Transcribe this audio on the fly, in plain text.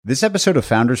This episode of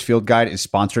Founders Field Guide is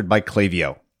sponsored by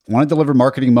Klaviyo. Want to deliver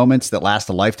marketing moments that last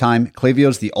a lifetime? Klaviyo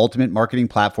is the ultimate marketing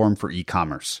platform for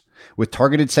e-commerce. With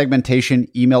targeted segmentation,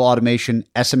 email automation,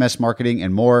 SMS marketing,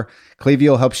 and more,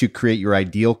 Klaviyo helps you create your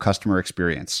ideal customer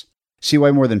experience. See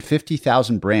why more than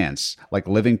 50,000 brands like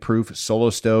Living Proof, Solo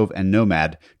Stove, and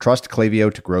Nomad trust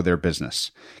Klaviyo to grow their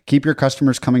business. Keep your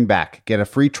customers coming back. Get a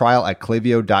free trial at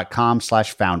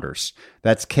klaviyo.com/founders.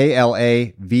 That's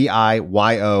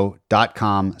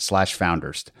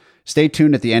KLAVIYO.com/founders. Stay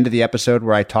tuned at the end of the episode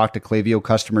where I talk to Klaviyo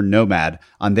customer Nomad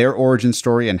on their origin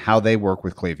story and how they work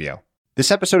with Klaviyo.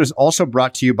 This episode is also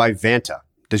brought to you by Vanta.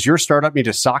 Does your startup need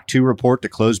a SOC 2 report to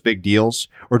close big deals?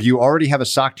 Or do you already have a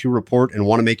SOC 2 report and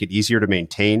want to make it easier to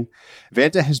maintain?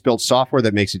 Vanta has built software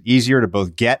that makes it easier to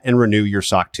both get and renew your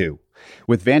SOC 2.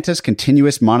 With Vanta's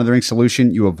continuous monitoring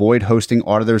solution, you avoid hosting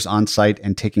auditors on site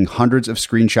and taking hundreds of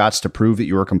screenshots to prove that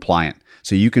you are compliant,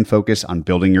 so you can focus on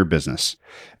building your business.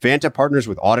 Vanta partners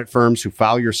with audit firms who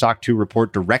file your SOC 2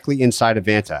 report directly inside of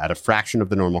Vanta at a fraction of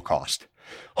the normal cost.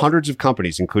 Hundreds of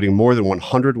companies, including more than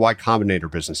 100 Y Combinator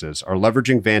businesses, are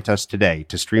leveraging Vantas today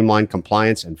to streamline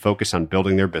compliance and focus on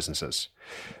building their businesses.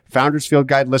 Founders Field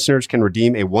Guide listeners can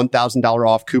redeem a $1,000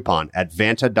 off coupon at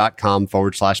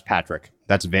vanta.com/Patrick.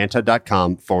 That's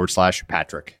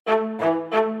vanta.com/Patrick.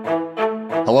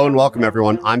 Hello and welcome,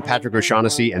 everyone. I'm Patrick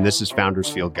O'Shaughnessy, and this is Founders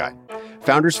Field Guide.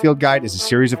 Founders Field Guide is a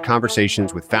series of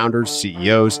conversations with founders,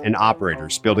 CEOs, and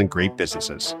operators building great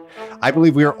businesses. I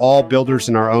believe we are all builders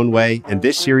in our own way, and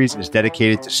this series is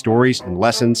dedicated to stories and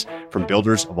lessons from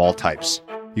builders of all types.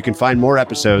 You can find more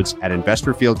episodes at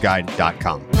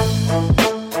investorfieldguide.com.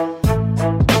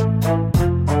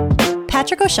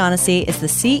 Patrick O'Shaughnessy is the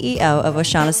CEO of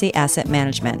O'Shaughnessy Asset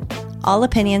Management. All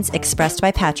opinions expressed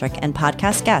by Patrick and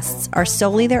podcast guests are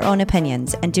solely their own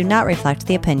opinions and do not reflect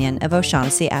the opinion of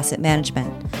O'Shaughnessy Asset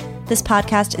Management. This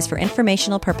podcast is for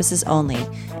informational purposes only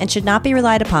and should not be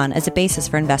relied upon as a basis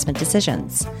for investment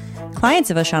decisions.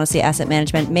 Clients of O'Shaughnessy Asset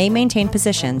Management may maintain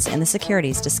positions in the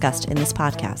securities discussed in this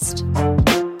podcast.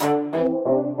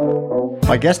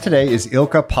 My guest today is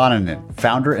Ilkka Paananen,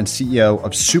 founder and CEO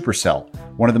of Supercell,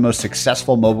 one of the most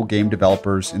successful mobile game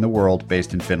developers in the world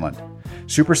based in Finland.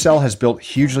 Supercell has built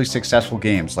hugely successful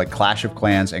games like Clash of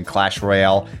Clans and Clash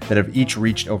Royale that have each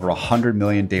reached over 100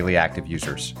 million daily active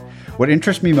users. What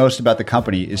interests me most about the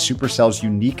company is Supercell's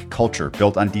unique culture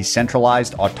built on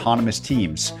decentralized, autonomous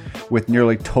teams with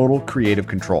nearly total creative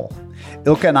control.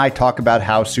 Ilkka and I talk about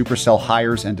how Supercell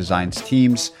hires and designs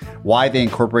teams, why they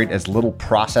incorporate as little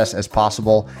process as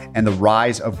possible, and the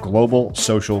rise of global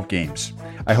social games.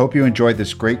 I hope you enjoyed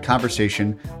this great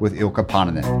conversation with Ilkka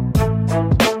Paananen.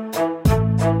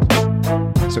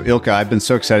 So Ilkka, I've been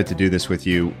so excited to do this with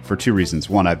you for two reasons.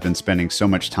 One, I've been spending so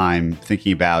much time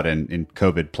thinking about and in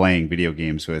COVID playing video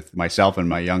games with myself and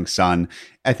my young son.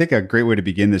 I think a great way to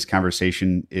begin this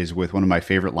conversation is with one of my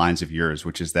favorite lines of yours,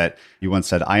 which is that you once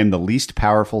said, "I am the least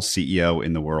powerful CEO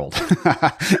in the world."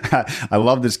 I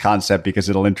love this concept because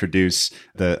it'll introduce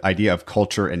the idea of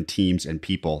culture and teams and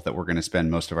people that we're going to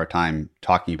spend most of our time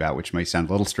talking about, which may sound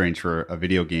a little strange for a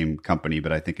video game company,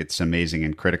 but I think it's amazing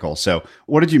and critical. So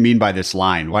what did you mean by this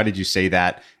line? Why did you say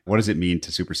that? What does it mean to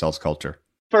Supercell's culture?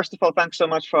 First of all, thanks so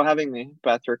much for having me,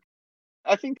 Patrick.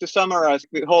 I think to summarize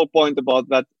the whole point about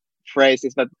that phrase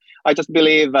is that I just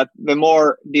believe that the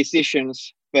more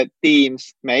decisions that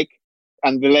teams make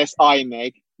and the less I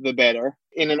make, the better.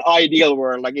 In an ideal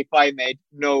world, like if I made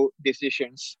no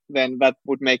decisions, then that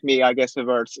would make me, I guess, the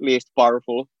world's least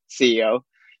powerful CEO.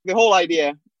 The whole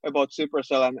idea about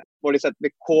Supercell and what is at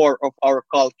the core of our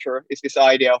culture is this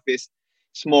idea of these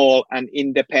small and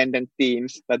independent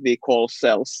teams that we call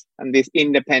cells. And these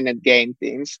independent game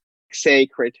teams,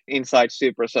 sacred inside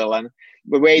Supercell. And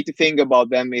the way to think about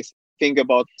them is think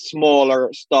about smaller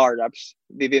startups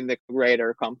within the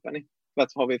greater company.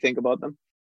 That's how we think about them.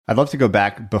 I'd love to go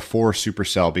back before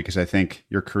Supercell because I think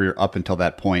your career up until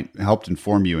that point helped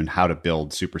inform you in how to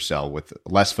build Supercell with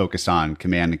less focus on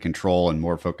command and control and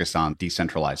more focus on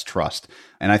decentralized trust.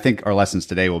 And I think our lessons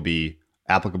today will be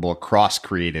applicable across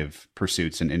creative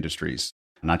pursuits and industries,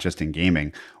 not just in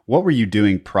gaming. What were you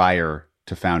doing prior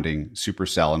to founding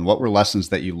Supercell, and what were lessons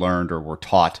that you learned or were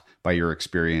taught by your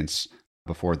experience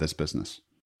before this business?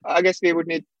 I guess we would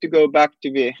need to go back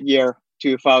to the year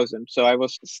 2000. So I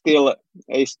was still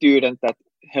a student at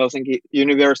Helsinki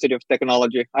University of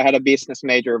Technology. I had a business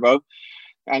major though.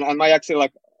 And my actually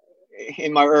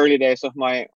in my early days of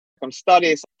my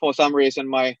studies, for some reason,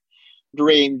 my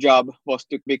dream job was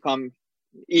to become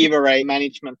either a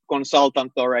management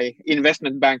consultant or a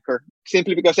investment banker,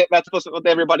 simply because that was what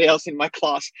everybody else in my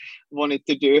class wanted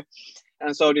to do.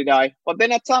 And so did I. But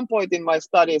then at some point in my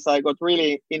studies, I got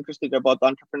really interested about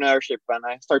entrepreneurship. And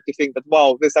I started to think that,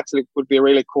 wow, this actually would be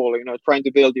really cool, trying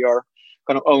to build your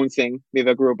kind of own thing with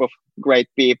a group of great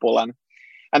people.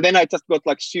 And then I just got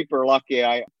like super lucky.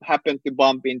 I happened to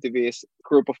bump into this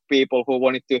group of people who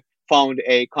wanted to found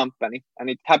a company. And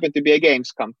it happened to be a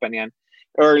games company. And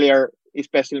earlier,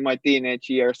 especially in my teenage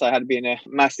years, I had been a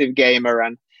massive gamer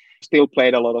and still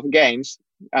played a lot of games.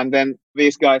 And then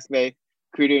these guys, they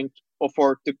couldn't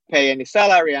afford to pay any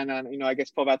salary. And I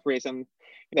guess for that reason,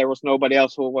 there was nobody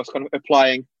else who was kind of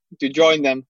applying to join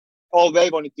them. All they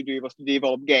wanted to do was to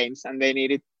develop games, and they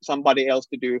needed somebody else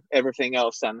to do everything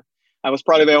else. And I was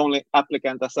probably the only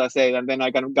applicant, as I say, and then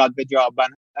I kind of got the job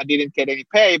and I didn't get any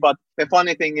pay. But the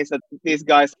funny thing is that these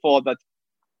guys thought that,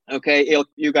 okay, Ilkka,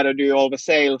 you got to do all the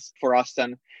sales for us,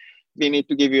 and we need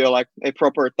to give you like a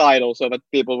proper title so that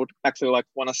people would actually like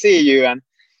want to see you. And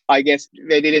I guess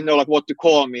they didn't know like what to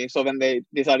call me. So then they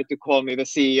decided to call me the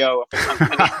CEO of the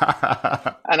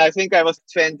company. And I think I was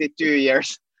 22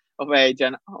 years of age,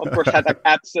 and of course had like,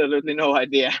 absolutely no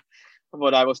idea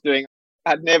what I was doing.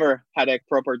 I had never had a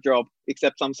proper job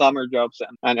except some summer jobs.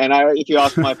 And if you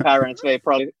ask my parents, they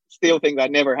probably still think I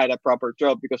never had a proper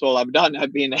job because all I've done,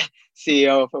 I've been a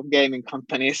CEO of gaming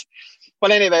companies.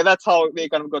 But anyway, that's how we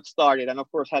kind of got started. And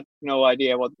of course, had no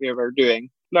idea what we were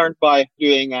doing. Learned by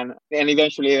doing and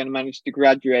eventually even managed to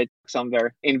graduate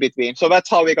somewhere in between. So that's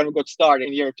how we kind of got started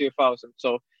in year 2000.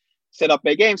 So set up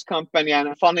a games company.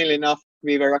 And funnily enough,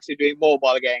 we were actually doing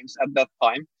mobile games at that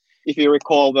time. If you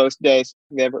recall those days,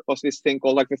 there was this thing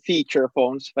called like the feature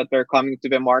phones that were coming to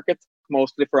the market,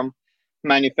 mostly from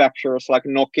manufacturers like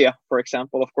Nokia, for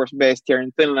example, of course, based here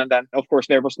in Finland. And of course,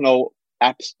 there was no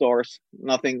app stores,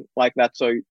 nothing like that.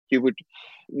 So you would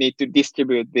need to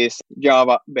distribute these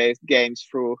Java-based games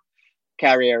through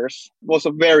carriers. It was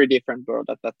a very different world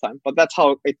at that time, but that's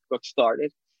how it got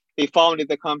started. We founded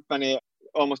the company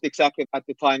almost exactly at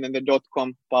the time when the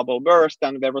dot-com bubble burst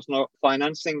and there was no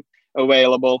financing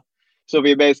available. So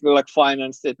we basically like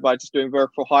financed it by just doing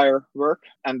work for hire work.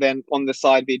 And then on the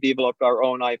side, we developed our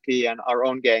own IP and our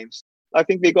own games. I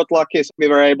think we got lucky. So we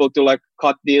were able to like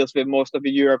cut deals with most of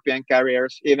the European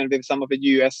carriers, even with some of the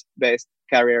US based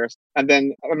carriers. And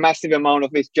then a massive amount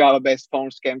of these Java based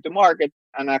phones came to market.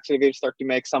 And actually we started to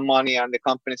make some money and the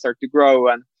company started to grow.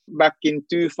 And back in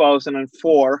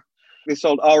 2004, we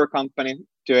sold our company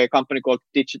to a company called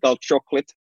Digital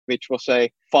Chocolate, which was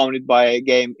founded by a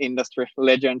game industry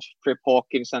legend, Trip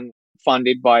Hawkins, and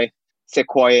funded by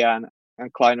Sequoia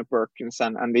and Kleiner Perkins.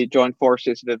 And we joined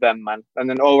forces with them. And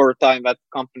then over time, that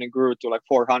company grew to like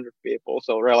 400 people.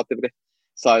 So relatively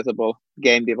sizable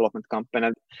game development company.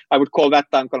 And I would call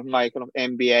that time kind of my kind of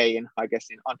MBA in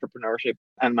entrepreneurship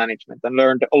and management, and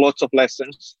learned lots of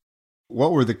lessons.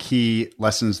 What were the key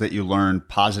lessons that you learned,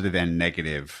 positive and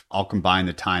negative? I'll combine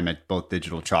the time at both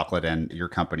Digital Chocolate and your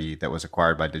company that was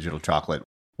acquired by Digital Chocolate.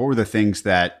 What were the things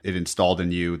that it installed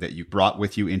in you that you brought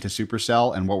with you into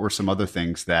Supercell? And what were some other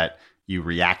things that you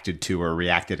reacted to or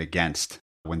reacted against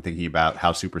when thinking about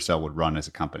how Supercell would run as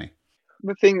a company?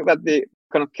 The thing that we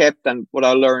kind of kept and what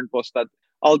I learned was that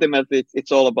ultimately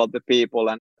it's all about the people.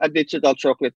 And at Digital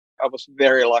Chocolate, I was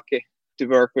very lucky to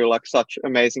work with like such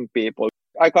amazing people.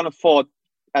 I kind of thought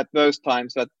at those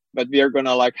times that we are going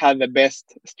to like have the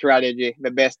best strategy, the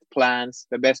best plans,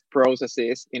 the best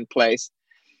processes in place.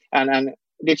 And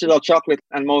Digital Chocolate,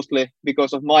 and mostly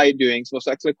because of my doings, was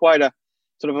actually quite a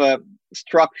sort of a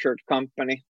structured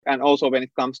company. And also when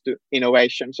it comes to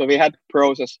innovation. So we had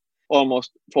process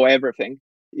almost for everything.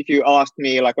 If you asked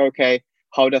me like, okay,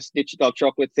 how does Digital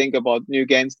Chocolate think about new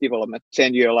games development?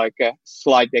 Send you like a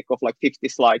slide deck of like 50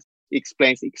 slides.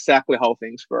 Explains exactly how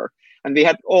things work. And we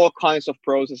had all kinds of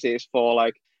processes for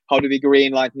like, how do we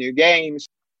greenlight new games?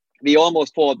 We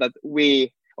almost thought that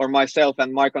we, or myself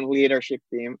and my kind of leadership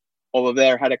team over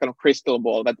there, had a kind of crystal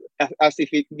ball, that as if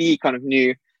we kind of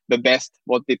knew the best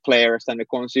what the players and the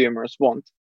consumers want.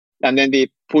 And then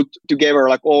we put together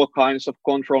like all kinds of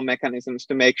control mechanisms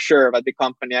to make sure that the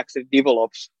company actually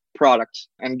develops products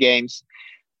and games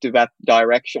to that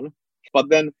direction. But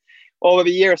then over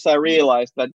the years, I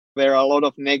realized that there are a lot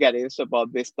of negatives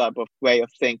about this type of way of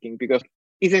thinking, because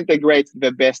isn't it great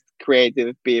the best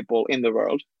creative people in the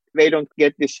world? They don't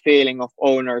get this feeling of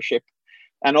ownership.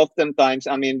 And oftentimes,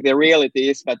 I mean, the reality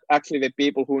is that actually the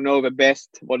people who know the best,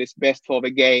 what is best for the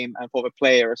game and for the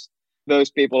players,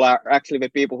 those people are actually the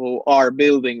people who are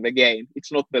building the game.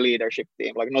 It's not the leadership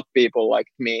team, like not people like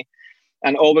me.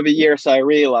 And over the years, I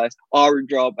realized our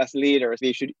job as leaders,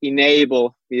 we should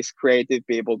enable these creative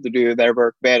people to do their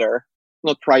work better,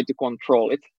 not try to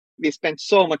control it. We spent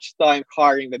so much time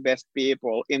hiring the best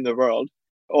people in the world.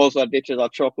 also a digital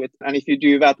chocolate. And if you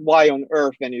do that, why on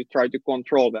earth then you try to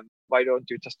control them? Why don't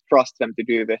you just trust them to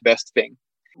do the best thing?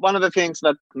 One of the things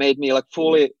that made me like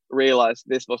fully realize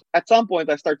this was at some point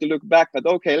I started to look back at,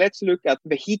 okay, let's look at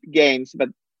the hit games that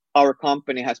our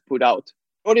company has put out.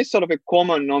 What is sort of a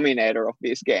common denominator of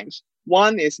these games?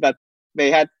 One is that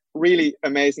they had really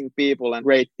amazing people and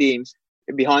great teams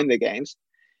behind the games.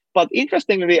 But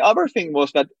interestingly, the other thing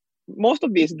was that most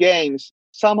of these games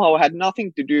somehow had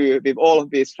nothing to do with all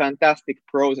of these fantastic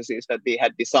processes that we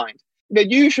had designed. The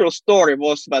usual story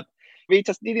was that we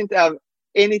just didn't have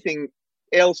anything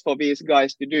else for these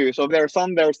guys to do. So they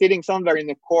were sitting somewhere in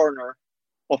the corner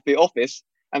of the office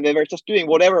and they were just doing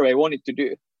whatever they wanted to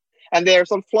do. And they're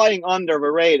sort of flying under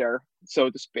the radar, so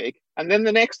to speak. And then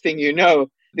the next thing you know,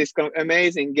 this kind of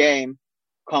amazing game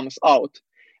comes out.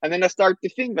 And then I start to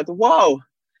think that, wow,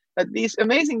 that these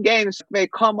amazing games, they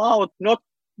come out not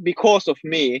because of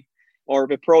me or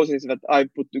the process that I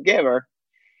put together.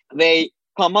 They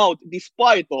come out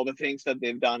despite all the things that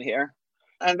they've done here.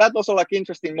 And that was a like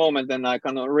interesting moment, and I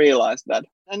kind of realized that.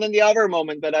 And then the other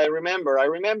moment that I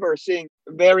remember seeing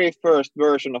the very first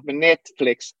version of the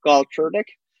Netflix culture deck,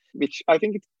 which I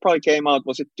think it probably came out,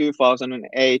 was it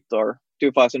 2008 or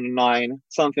 2009,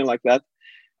 something like that.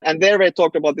 And there they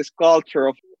talked about this culture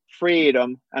of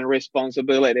freedom and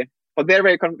responsibility. But there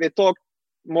they talked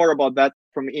more about that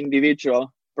from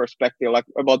individual perspective, like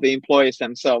about the employees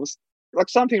themselves. Like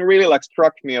something really like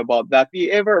struck me about that. If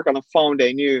we ever kind of found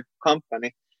a new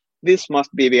company, this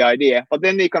must be the idea. But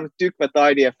then they kind of took that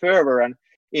idea further, and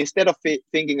instead of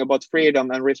thinking about freedom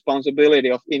and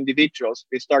responsibility of individuals,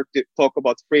 we start to talk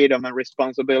about freedom and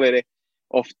responsibility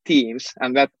of teams.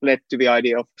 And that led to the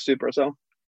idea of Supercell.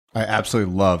 I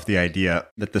absolutely love the idea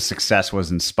that the success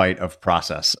was in spite of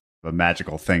process, a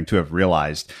magical thing to have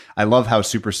realized. I love how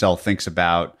Supercell thinks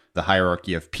about the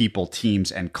hierarchy of people,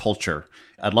 teams, and culture.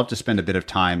 I'd love to spend a bit of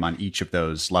time on each of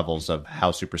those levels of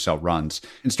how Supercell runs.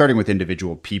 And starting with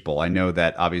individual people, I know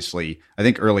that obviously, I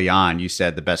think early on you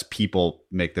said the best people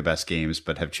make the best games,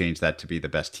 but have changed that to be the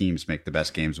best teams make the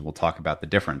best games. And we'll talk about the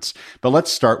difference. But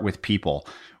let's start with people.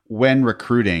 When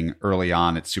recruiting early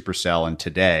on at Supercell and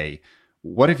today,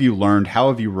 what have you learned? How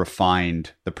have you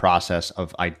refined the process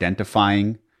of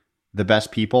identifying the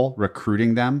best people,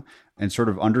 recruiting them, and sort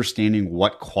of understanding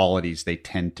what qualities they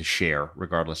tend to share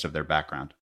regardless of their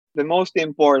background? The most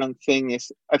important thing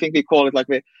is, I think we call it like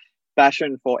the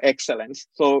passion for excellence.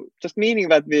 So just meaning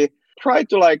that we try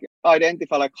to like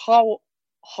identify like how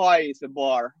high is the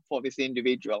bar for this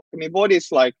individual. I mean, what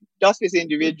is like, does this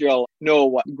individual know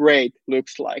what great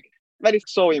looks like? That is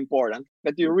so important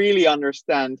that you really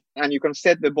understand and you can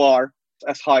set the bar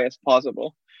as high as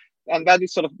possible. And that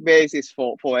is sort of basis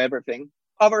for everything.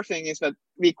 Other thing is that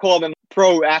we call them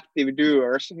proactive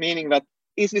doers, meaning that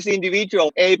is this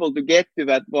individual able to get to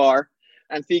that bar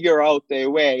and figure out a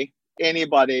way,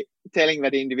 anybody telling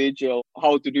that individual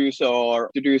how to do so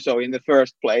or to do so in the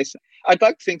first place. I'd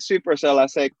like to think Supercell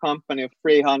as a company of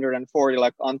 340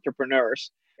 like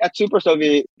entrepreneurs. At Supercell,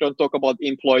 we don't talk about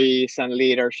employees and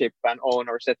leadership and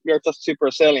owners. We are just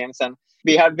Supercellians, and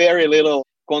we have very little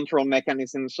control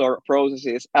mechanisms or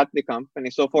processes at the company.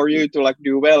 So for you to like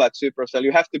do well at Supercell,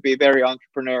 you have to be very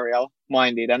entrepreneurial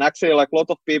minded. And actually, like a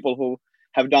lot of people who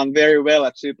have done very well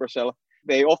at Supercell,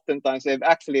 they've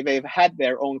had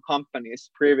their own companies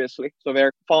previously. So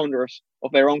they're founders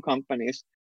of their own companies.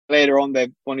 Later on, they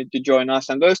wanted to join us.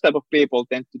 And those type of people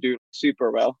tend to do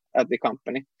super well at the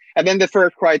company. And then the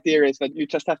third criteria is that you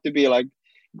just have to be like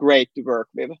great to work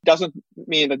with. Doesn't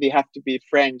mean that you have to be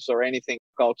friends or anything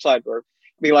outside work.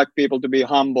 We like people to be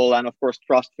humble and of course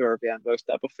trustworthy and those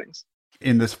type of things.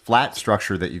 In this flat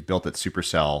structure that you've built at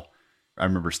Supercell, I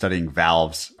remember studying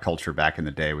Valve's culture back in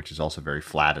the day, which is also very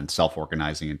flat and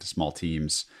self-organizing into small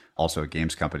teams, also a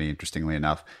games company, interestingly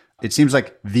enough. It seems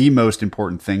like the most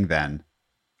important thing then,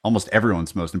 almost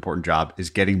everyone's most important job, is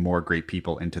getting more great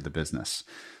people into the business.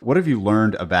 What have you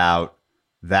learned about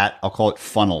that? I'll call it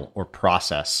funnel or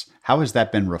process. How has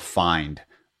that been refined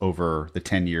over the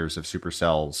 10 years of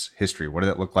Supercell's history? What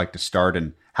did it look like to start,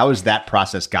 and how has that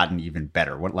process gotten even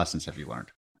better? What lessons have you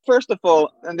learned? First of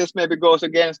all, and this maybe goes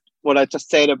against what I just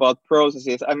said about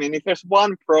processes. I mean, if there's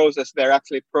one process where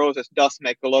actually process does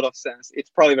make a lot of sense, it's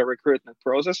probably the recruitment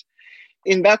process.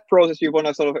 In that process, you want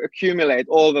to sort of accumulate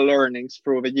all the learnings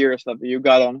through the years that you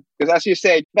got on. Because as you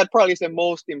say, that probably is the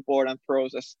most important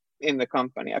process in the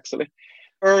company, actually.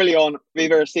 Early on, we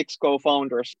were 6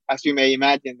 co-founders. As you may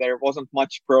imagine, there wasn't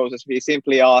much process. We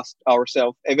simply asked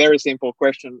ourselves a very simple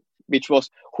question, which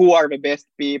was, who are the best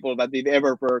people that we've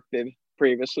ever worked with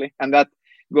previously? And that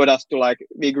got us to like,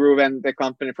 we grew then the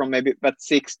company from maybe that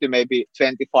 6 to maybe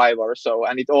 25 or so.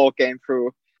 And it all came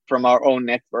through from our own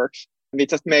networks. We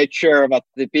just made sure that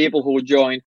the people who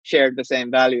joined shared the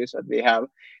same values that we have.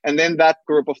 And then that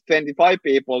group of 25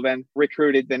 people then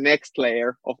recruited the next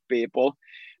layer of people.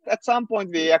 At some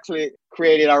point, we actually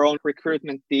created our own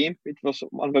recruitment team, which was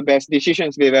one of the best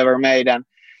decisions we've ever made. And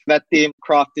that team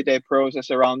crafted a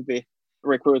process around the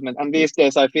recruitment. And these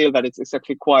days, I feel that it's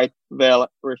actually quite well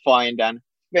refined. And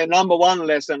the number one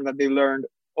lesson that we learned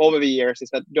over the years is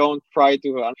that don't try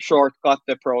to shortcut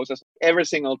the process. Every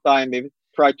single time we've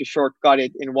tried to shortcut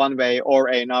it in one way or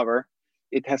another,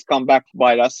 it has come back to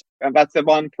bite us. And that's the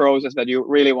one process that you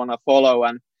really want to follow.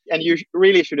 And you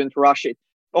really shouldn't rush it.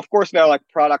 Of course, there are like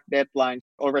product deadlines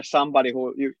or somebody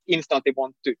who you instantly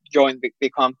want to join the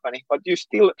company, but you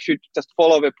still should just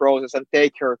follow the process and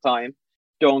take your time.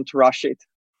 Don't rush it.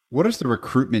 What does the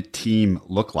recruitment team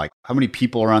look like? How many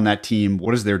people are on that team?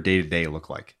 What does their day-to-day look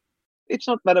like? It's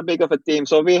not that big of a team.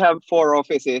 So we have 4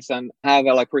 offices and have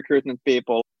like recruitment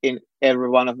people in every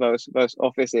one of those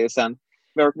offices. And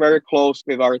we're very close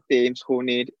with our teams who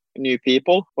need new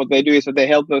people. What they do is that they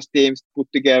help those teams put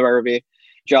together the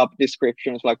job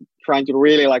descriptions, like trying to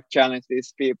really like challenge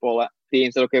these people,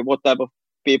 teams. Okay, what type of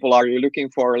people are you looking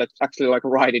for? Let's actually like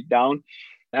write it down.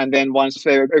 And then once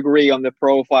they agree on the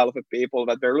profile of the people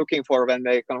that they're looking for, then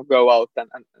they kind of go out and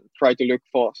try to look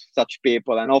for such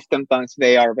people. And oftentimes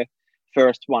they are the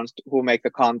first ones who make the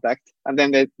contact. And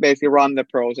then they basically run the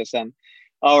process. And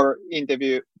our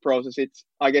interview process,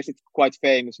 I guess it's quite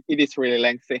famous. It is really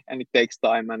lengthy and it takes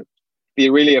time. And we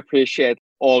really appreciate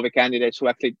all the candidates who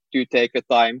actually do take the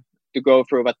time to go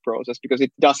through that process, because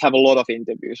it does have a lot of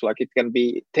interviews. Like it can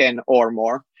be 10 or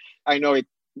more. I know it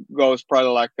goes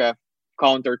probably like a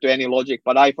counter to any logic,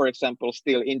 but I, for example,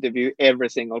 still interview every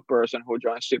single person who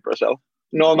joins Supercell,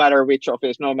 no matter which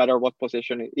office, no matter what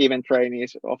position, even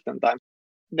trainees oftentimes.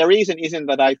 The reason isn't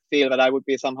that I feel that I would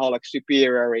be somehow like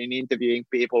superior in interviewing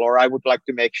people, or I would like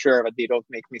to make sure that they don't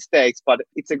make mistakes, but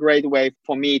it's a great way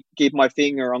for me to keep my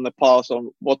finger on the pulse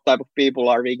on what type of people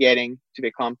are we getting to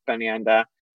the company. And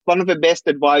one of the best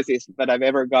advices that I've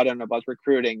ever gotten about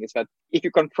recruiting is that if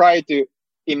you can try to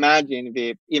imagine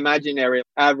the imaginary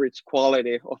average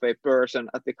quality of a person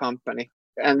at the company,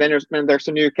 and then when there's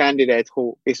a new candidate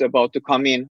who is about to come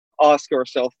in, ask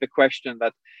yourself the question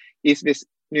that, is this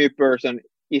new person,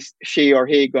 is she or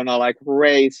he gonna like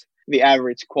raise the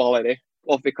average quality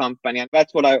of the company? And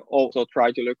that's what I also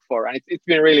try to look for. And it's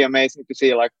been really amazing to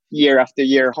see like year after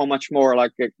year how much more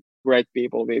like great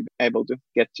people we've been able to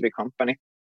get to the company.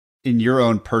 In your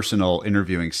own personal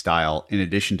interviewing style, in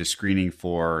addition to screening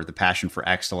for the passion for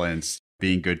excellence,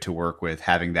 being good to work with,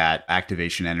 having that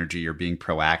activation energy or being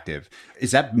proactive,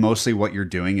 is that mostly what you're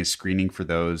doing, is screening for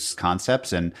those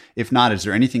concepts? And if not, is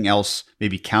there anything else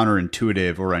maybe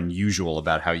counterintuitive or unusual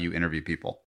about how you interview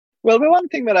people? Well, the one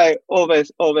thing that I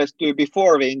always do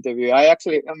before the interview,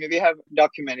 we have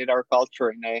documented our culture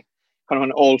in a kind of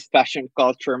an old-fashioned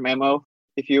culture memo,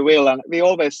 if you will. And we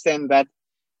always send that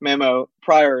memo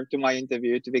prior to my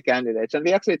interview to the candidates. And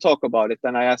we actually talk about it.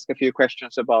 And I ask a few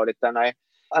questions about it.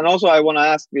 And also I want to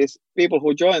ask these people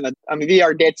who join that, we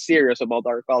are dead serious about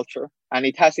our culture, and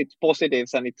it has its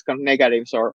positives and its kind of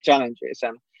negatives or challenges.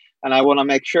 And I want to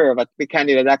make sure that the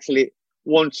candidate actually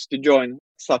wants to join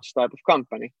such type of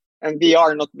company. And we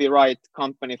are not the right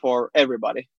company for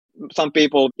everybody. Some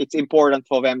people, it's important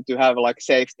for them to have like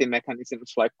safety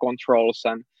mechanisms like controls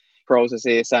and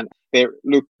processes, and they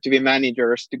look to the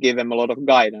managers to give them a lot of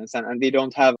guidance, and we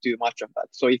don't have too much of that.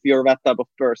 So if you're that type of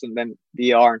person, then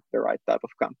we aren't the right type of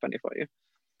company for you.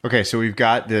 Okay, so we've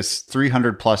got this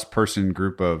 300 plus person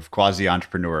group of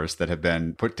quasi-entrepreneurs that have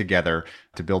been put together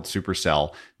to build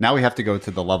Supercell. Now we have to go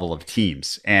to the level of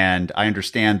teams. And I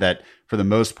understand that for the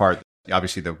most part,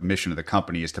 obviously the mission of the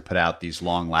company is to put out these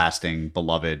long-lasting,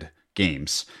 beloved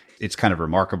games. It's kind of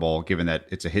remarkable given that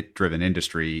it's a hit-driven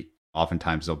industry.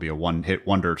 Oftentimes there'll be a one-hit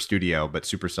wonder studio, but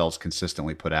Supercell's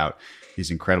consistently put out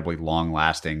these incredibly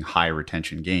long-lasting,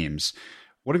 high-retention games.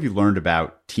 What have you learned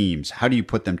about teams? How do you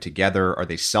put them together? Are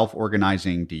they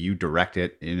self-organizing? Do you direct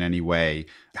it in any way?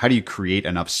 How do you create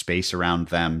enough space around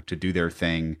them to do their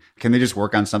thing? Can they just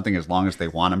work on something as long as they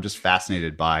want? I'm just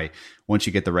fascinated by, once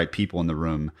you get the right people in the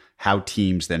room, how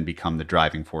teams then become the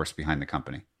driving force behind the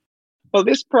company. Well,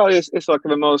 this probably is like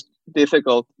the most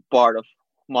difficult part of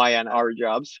my and our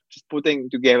jobs, just putting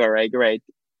together a great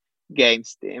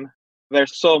games team.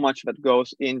 There's so much that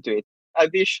goes into it. I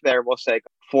wish there was a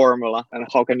formula and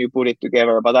how can you put it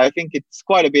together, but I think it's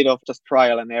quite a bit of just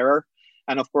trial and error.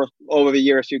 And of course, over the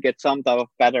years, you get some type of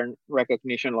pattern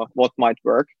recognition of what might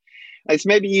work. It's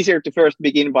maybe easier to first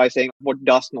begin by saying what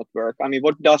does not work. I mean,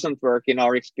 what doesn't work in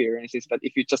our experience is that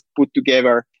if you just put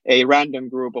together a random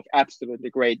group of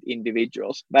absolutely great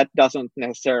individuals, that doesn't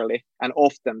necessarily and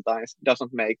oftentimes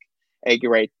doesn't make a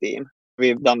great team.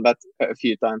 We've done that a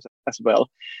few times as well.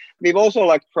 We've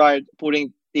also tried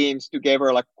putting teams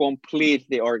together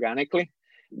completely organically.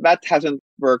 That hasn't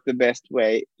worked the best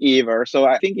way either. So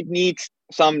I think it needs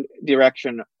some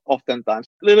direction oftentimes,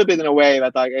 a little bit in a way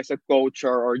that I guess a coach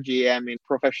or GM in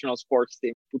professional sports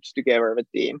team puts together the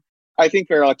team. I think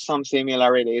there are some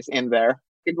similarities in there.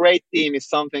 A great team is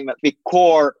something that the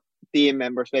core team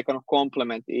members, they kind of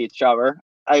complement each other.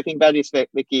 I think that is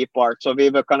the key part. So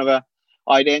we've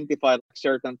identified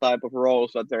certain type of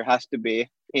roles that there has to be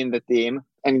in the team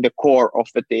and in the core of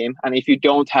the team. And if you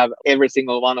don't have every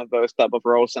single one of those type of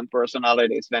roles and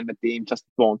personalities, then the team just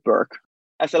won't work.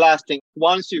 As a last thing,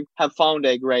 once you have found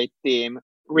a great team,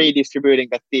 redistributing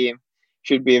that team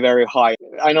should be very high.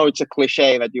 I know it's a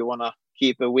cliche that you want to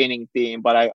keep a winning team,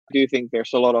 but I do think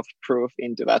there's a lot of truth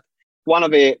into that. One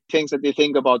of the things that you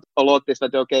think about a lot is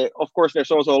that, okay, of course, there's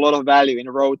also a lot of value in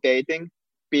rotating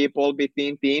people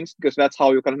between teams, because that's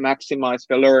how you can maximize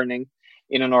the learning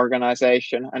in an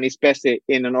organization, and especially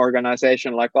in an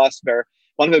organization like us, where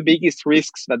one of the biggest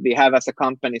risks that we have as a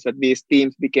company is that these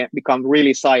teams become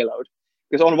really siloed.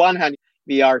 Because on one hand,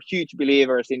 we are huge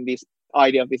believers in this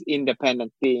idea of these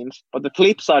independent teams. But the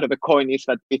flip side of the coin is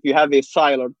that if you have these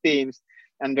siloed teams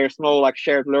and there's no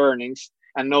shared learnings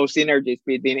and no synergies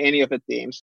between any of the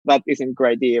teams, that isn't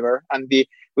great either. And the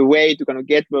way to kind of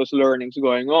get those learnings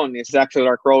going on is actually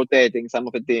rotating some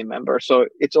of the team members. So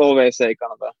it's always a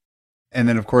kind of a... And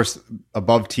then, of course,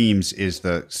 above teams is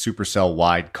the Supercell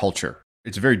wide culture.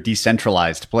 It's a very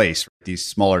decentralized place. These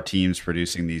smaller teams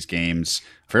producing these games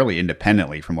fairly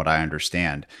independently, from what I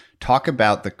understand. Talk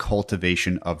about the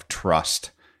cultivation of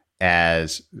trust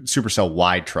as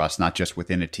Supercell-wide trust, not just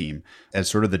within a team,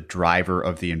 as sort of the driver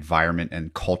of the environment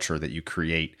and culture that you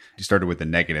create. You started with the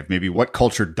negative. Maybe what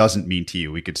culture doesn't mean to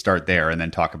you? We could start there and then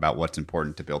talk about what's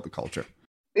important to build the culture.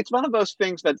 It's one of those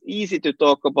things that's easy to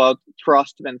talk about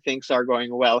trust when things are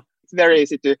going well. It's very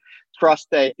easy to trust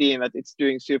a team that it's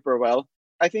doing super well.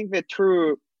 I think the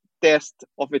true test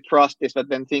of the trust is that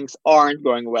when things aren't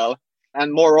going well,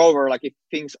 and moreover, if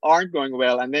things aren't going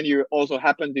well, and then you also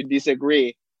happen to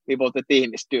disagree with what the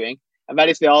team is doing, and that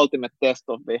is the ultimate test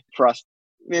of the trust.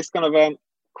 This kind of a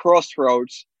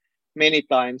crossroads many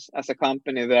times as a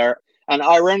company there, and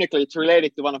ironically, it's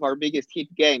related to one of our biggest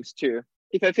hit games too.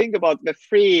 If I think about the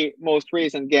three most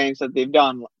recent games that they've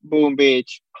done, Boom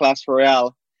Beach, Clash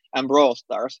Royale, and Brawl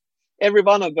Stars, every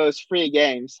one of those three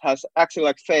games has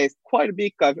actually faced quite a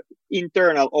big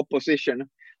internal opposition.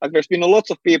 There's been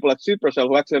lots of people at Supercell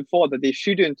who actually thought that they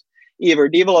shouldn't either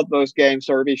develop those games,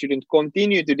 or we shouldn't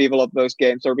continue to develop those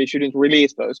games, or we shouldn't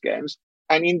release those games.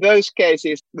 And in those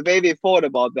cases, the way we thought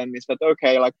about them is that,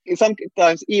 okay,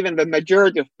 sometimes even the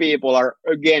majority of people are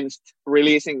against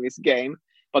releasing this game,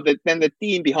 but then the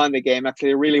team behind the game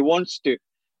actually really wants to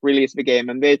release the game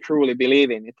and they truly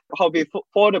believe in it. How we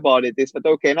thought about it is that,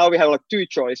 okay, now we have two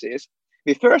choices.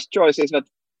 The first choice is that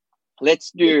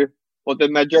let's do what the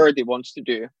majority wants to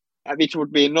do, which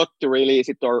would be not to release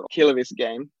it or kill this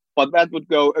game, but that would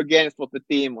go against what the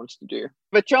team wants to do.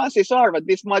 The chances are that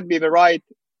this might be the right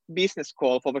business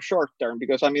call for the short term,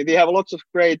 because we have lots of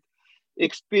great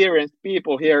experienced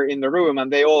people here in the room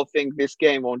and they all think this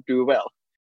game won't do well.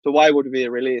 So why would we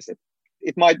release it?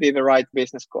 It might be the right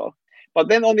business call. But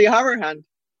then on the other hand,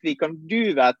 we can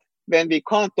do that, then we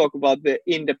can't talk about the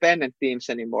independent teams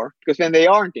anymore, because then they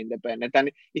aren't independent.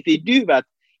 And if we do that,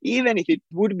 even if it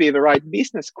would be the right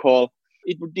business call,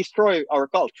 it would destroy our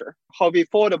culture. How we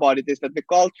thought about it is that the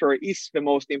culture is the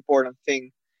most important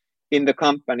thing in the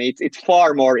company. It's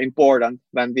far more important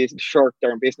than this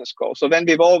short-term business call. So then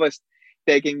we've always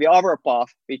taken the other path,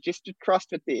 which is to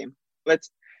trust the team.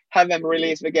 Let's have them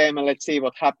release the game and let's see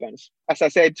what happens. As I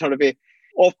said,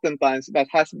 oftentimes that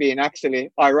has been actually,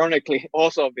 ironically,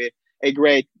 also be a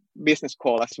great business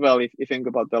call as well, if you think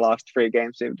about the last three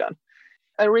games we've done.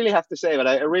 I really have to say that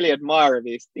I really admire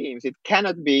these teams. It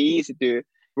cannot be easy to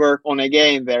work on a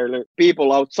game where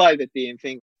people outside the team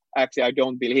think, actually, I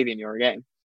don't believe in your game.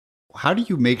 How do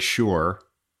you make sure,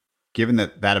 given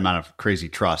that amount of crazy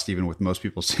trust, even with most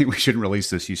people saying we shouldn't release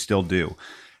this, you still do.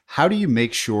 How do you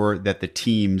make sure that the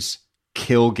teams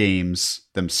kill games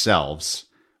themselves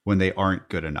when they aren't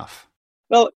good enough?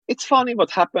 Well, it's funny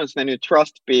what happens when you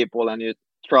trust people and you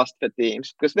trust the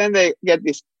teams, because then they get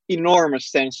this enormous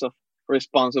sense of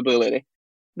responsibility.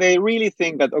 They really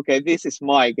think that, okay, this is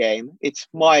my game. It's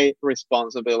my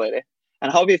responsibility.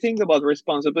 And how we think about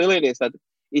responsibility is that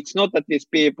it's not that these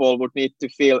people would need to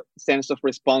feel sense of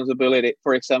responsibility,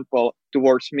 for example,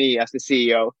 towards me as the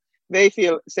CEO. They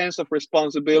feel sense of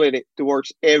responsibility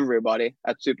towards everybody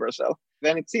at Supercell.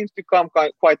 Then it seems to come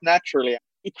quite naturally.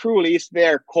 It truly is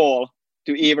their call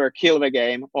to either kill the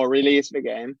game or release the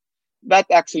game. That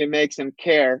actually makes them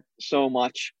care so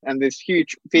much. And this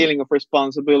huge feeling of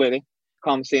responsibility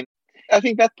comes in. I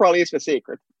think that probably is the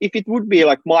secret. If it would be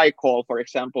like my call, for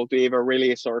example, to either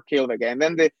release or kill the game,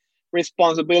 then the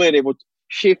responsibility would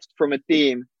shift from a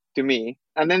team to me.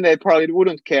 And then they probably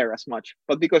wouldn't care as much.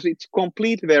 But because it's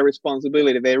completely their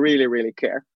responsibility, they really, really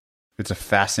care. It's a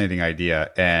fascinating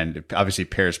idea and it obviously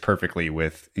pairs perfectly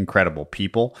with incredible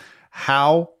people.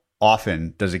 How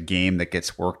often does a game that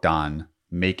gets worked on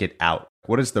make it out?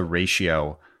 What is the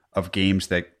ratio of games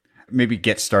that maybe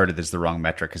get started is the wrong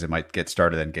metric because it might get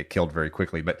started and get killed very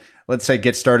quickly. But let's say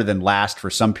get started and last for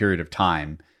some period of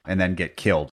time and then get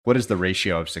killed. What is the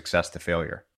ratio of success to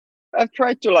failure? I've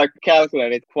tried to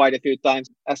calculate it quite a few times.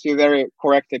 As you very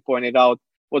correctly pointed out,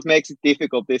 what makes it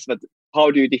difficult is that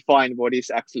how do you define what is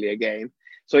actually a game?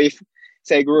 So if,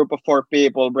 say, a group of 4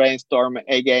 people brainstorm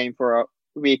a game for a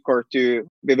week or two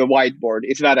with a whiteboard,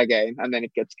 is that a game? And then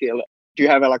it gets killed. Do you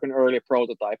have an early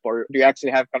prototype, or do you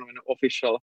actually have kind of an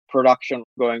official production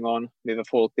going on with a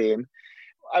full team?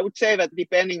 I would say that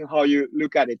depending how you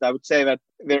look at it, I would say that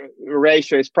the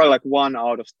ratio is probably 1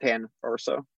 out of 10 or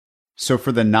so. So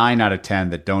for the 9 out of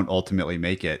 10 that don't ultimately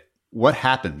make it, what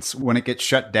happens when it gets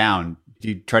shut down? Do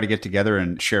you try to get together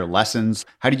and share lessons?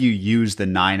 How do you use the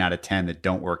 9 out of 10 that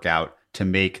don't work out to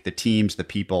make the teams, the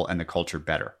people, and the culture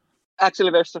better?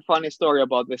 Actually, there's a funny story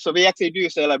about this. So we actually do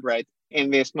celebrate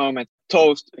in this moment,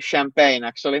 toast champagne,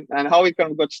 actually. And how it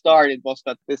kind of got started was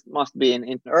that this must be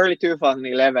in early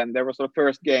 2011. There was the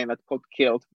first game that got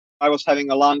killed. I was having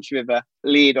a lunch with the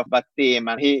lead of that team,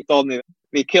 and he told me,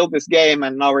 we killed this game,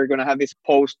 and now we're going to have this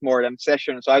post-mortem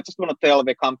session. So I just want to tell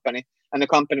the company, and the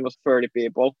company was 30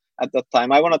 people at that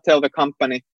time. I want to tell the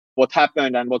company what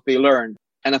happened and what we learned.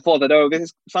 And I thought that,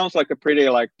 this sounds like a pretty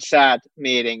sad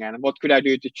meeting, and what could I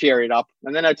do to cheer it up?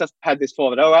 And then I just had this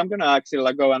thought that, I'm going to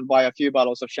actually go and buy a few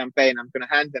bottles of champagne. I'm going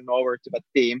to hand them over to that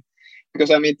team because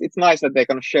it's nice that they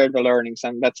can share the learnings,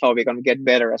 and that's how we're going to get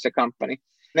better as a company.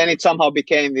 Then it somehow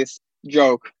became this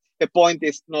joke. The point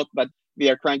is not that we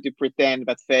are trying to pretend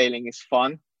that failing is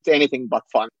fun. It's anything but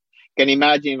fun. You can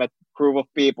imagine that group of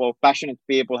people, passionate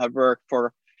people, have worked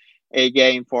for a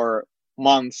game for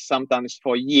months, sometimes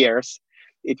for years.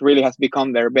 It really has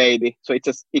become their baby. So it's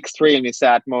just extremely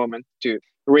sad moment to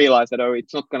realize that,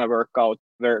 it's not going to work out.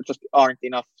 There just aren't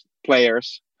enough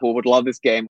players who would love this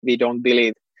game. We don't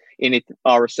believe in it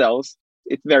ourselves.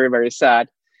 It's very, very sad.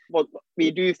 What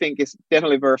we do think is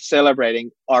definitely worth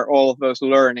celebrating are all of those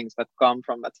learnings that come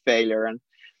from that failure. And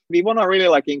we want to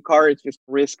really encourage this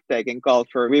risk-taking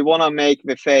culture. We want to make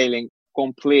the failing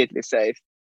completely safe.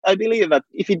 I believe that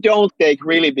if you don't take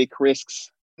really big risks,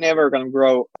 never going to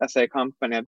grow as a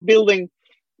company. Building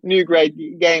new great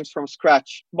games from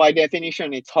scratch, by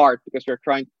definition, it's hard because you're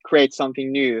trying to create something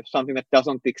new, something that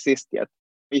doesn't exist yet.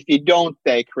 If you don't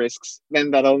take risks,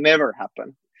 then that'll never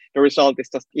happen. The result is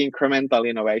just incremental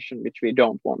innovation, which we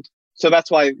don't want. So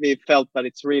that's why we felt that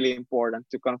it's really important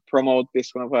to kind of promote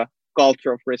this kind of a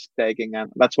culture of risk-taking.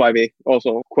 And that's why we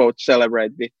also, quote,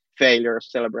 celebrate the failures,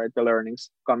 celebrate the learnings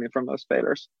coming from those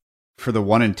failures. For the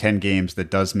 1 in 10 games that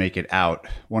does make it out,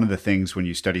 one of the things when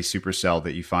you study Supercell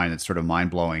that you find that's sort of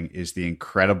mind-blowing is the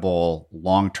incredible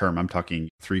long-term, I'm talking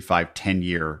 3, 5,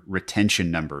 10-year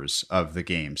retention numbers of the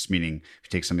games. Meaning, if you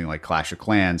take something like Clash of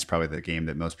Clans, probably the game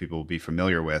that most people will be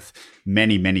familiar with,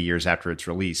 many, many years after its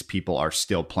release, people are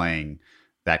still playing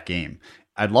that game.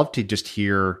 I'd love to just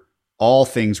hear all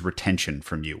things retention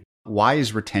from you. Why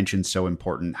is retention so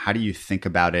important? How do you think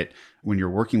about it when you're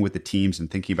working with the teams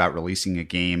and thinking about releasing a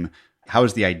game? How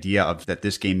is the idea of that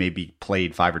this game may be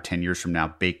played 5 or 10 years from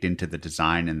now baked into the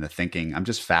design and the thinking? I'm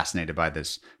just fascinated by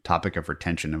this topic of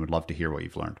retention and would love to hear what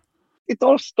you've learned. It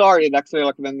all started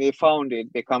actually when we founded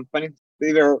the company.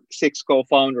 We were 6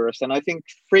 co-founders, and I think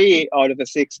 3 out of the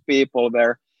 6 people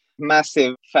were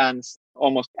massive fans,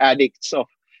 almost addicts of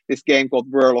this game called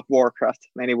World of Warcraft,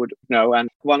 many would know. And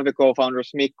one of the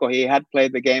co-founders, Mikko, he had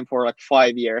played the game for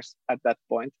 5 years at that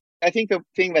point. I think the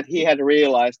thing that he had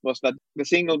realized was that the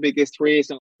single biggest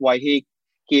reason why he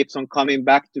keeps on coming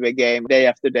back to a game day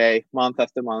after day, month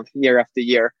after month, year after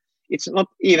year, it's not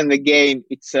even the game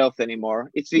itself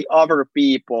anymore. It's the other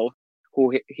people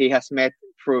who he has met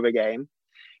through the game.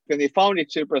 When we founded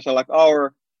Supercell,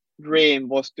 our dream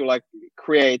was to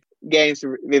create games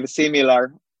with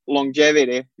similar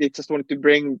longevity. We just wanted to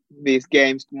bring these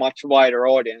games to much wider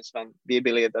audience than we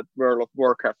believe that World of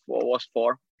Warcraft was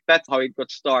for. That's how it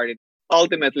got started.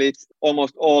 Ultimately, it's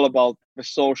almost all about the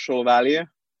social value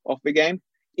of the game.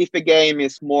 If the game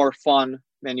is more fun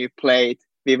when you play it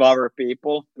with other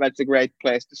people, that's a great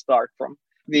place to start from.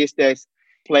 These days,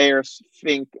 players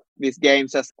think these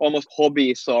games as almost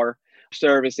hobbies or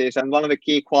services. And one of the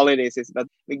key qualities is that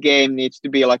the game needs to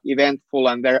be like eventful,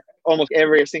 and there almost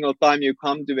every single time you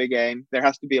come to the game, there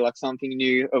has to be like something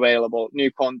new available,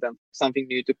 new content, something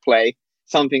new to play,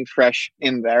 something fresh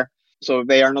in there. So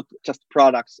they are not just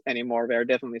products anymore. They're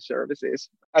definitely services.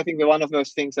 I think that one of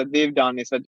those things that we've done is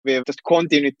that we've just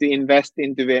continued to invest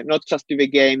into the, not just to the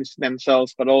games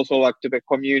themselves, but also like to the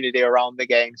community around the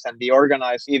games and the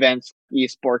organized events,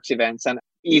 esports events. And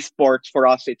esports for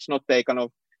us, it's not a kind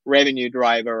of revenue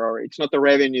driver, or it's not a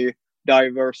revenue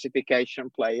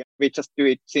diversification play. We just do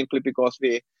it simply because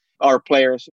our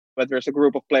players, but there's a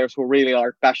group of players who really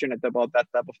are passionate about that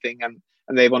type of thing, and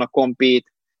they want to compete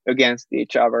against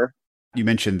each other. You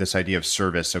mentioned this idea of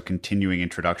service, so continuing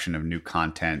introduction of new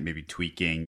content, maybe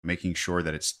tweaking, making sure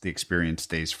that the experience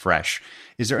stays fresh.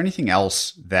 Is there anything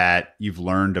else that you've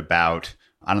learned about,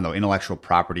 I don't know, intellectual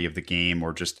property of the game,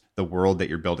 or just the world that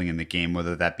you're building in the game,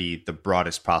 whether that be the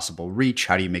broadest possible reach?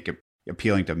 How do you make it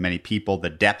appealing to many people? The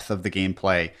depth of the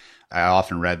gameplay. I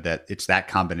often read that it's that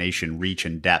combination, reach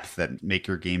and depth, that make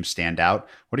your game stand out.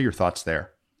 What are your thoughts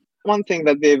there? One thing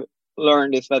that they've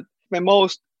learned is that the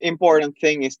most important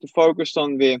thing is to focus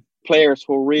on the players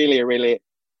who really, really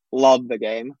love the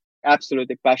game,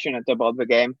 absolutely passionate about the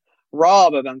game,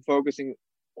 rather than focusing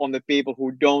on the people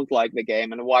who don't like the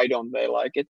game and why don't they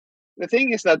like it. The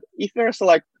thing is that if there's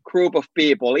like a group of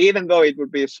people, even though it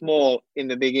would be small in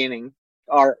the beginning,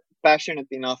 are passionate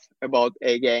enough about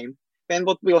a game, then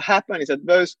what will happen is that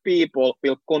those people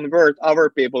will convert other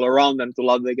people around them to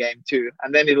love the game too,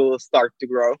 and then it will start to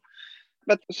grow.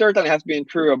 That certainly has been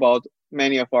true about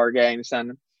many of our games,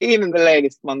 and even the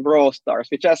latest one, Brawl Stars,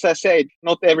 which, as I said,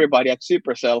 not everybody at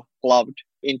Supercell loved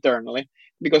internally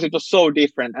because it was so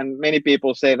different. And many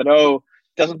people say that, it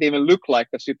doesn't even look like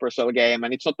a Supercell game,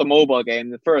 and it's not a mobile game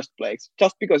in the first place,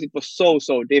 just because it was so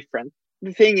different.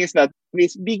 The thing is that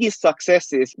these biggest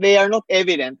successes, they are not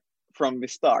evident from the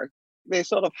start. They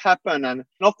sort of happen, and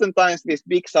oftentimes these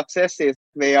big successes,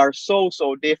 they are so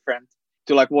different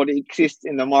to like what exists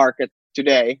in the market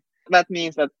today. That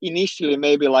means that initially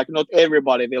maybe like not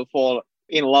everybody will fall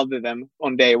in love with them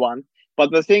on day one.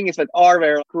 But the thing is that are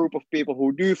there a group of people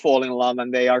who do fall in love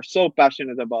and they are so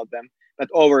passionate about them that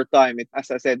over time, as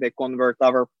I said, they convert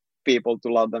other people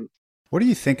to love them. What do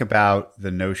you think about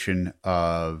the notion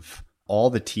of all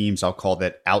the teams, I'll call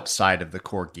that, outside of the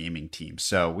core gaming team?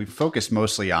 So we focus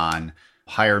mostly on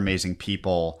hire amazing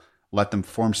people, let them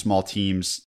form small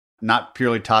teams, not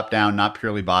purely top down, not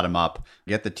purely bottom up,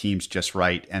 get the teams just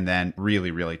right, and then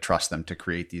really trust them to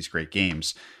create these great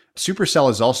games.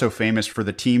 Supercell is also famous for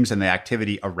the teams and the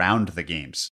activity around the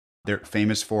games. They're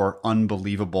famous for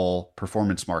unbelievable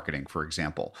performance marketing, for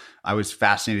example. I was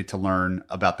fascinated to learn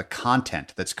about the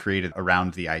content that's created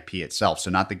around the IP itself.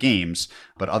 So not the games,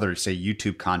 but other, say,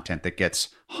 YouTube content that gets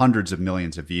hundreds of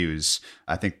millions of views,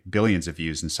 I think billions of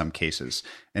views in some cases.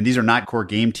 And these are not core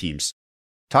game teams.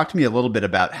 Talk to me a little bit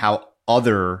about how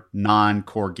other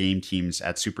non-core game teams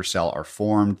at Supercell are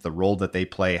formed, the role that they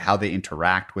play, how they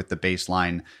interact with the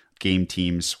baseline game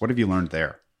teams. What have you learned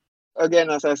there? Again,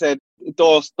 as I said, it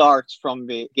all starts from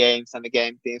the games and the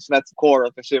game teams. That's the core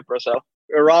of the Supercell.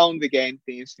 Around the game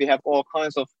teams, we have all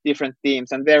kinds of different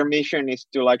teams, and their mission is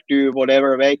to like do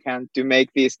whatever they can to make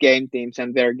these game teams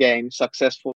and their games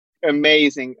successful.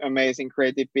 Amazing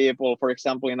creative people, for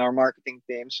example, in our marketing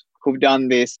teams who've done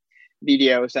these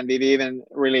videos, and we've even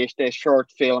released a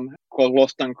short film called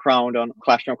Lost and Crowned on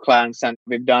Clash of Clans, and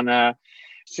we've done a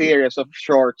series of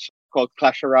shorts called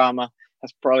Clasharama,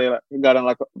 has probably gotten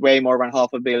like way more than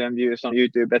 500 million views on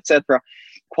YouTube, etc.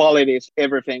 Quality is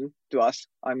everything to us.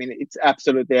 I mean, it's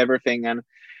absolutely everything. And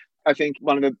I think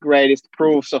one of the greatest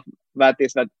proofs of that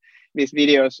is that these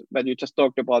videos that you just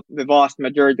talked about, the vast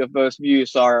majority of those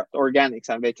views are organics,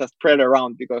 and they just spread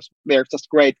around because they're just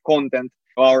great content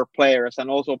for our players and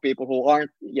also people who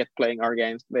aren't yet playing our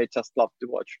games. They just love to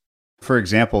watch. For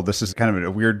example, this is kind of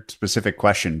a weird specific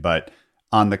question, but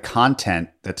on the content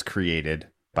that's created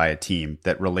by a team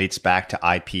that relates back to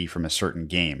IP from a certain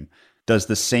game, does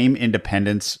the same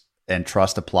independence and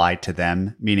trust apply to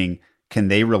them? Meaning, can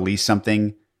they release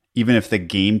something even if the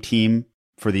game team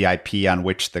for the IP on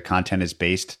which the content is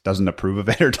based doesn't approve of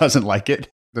it or doesn't like it?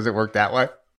 Does it work that way?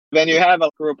 When you have a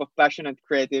group of passionate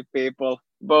creative people,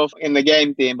 both in the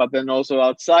game team, but then also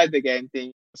outside the game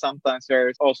team, Sometimes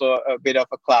there's also a bit of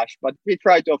a clash, but we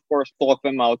try to, of course, talk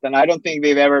them out. And I don't think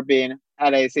we've ever been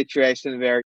at a situation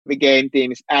where the game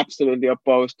team is absolutely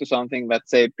opposed to something that,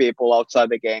 say, people outside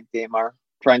the game team are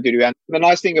trying to do. And the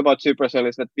nice thing about Supercell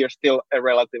is that we're still a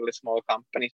relatively small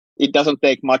company. It doesn't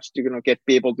take much to get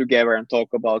people together and talk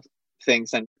about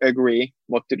things and agree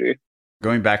what to do.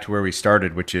 Going back to where we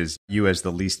started, which is you as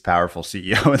the least powerful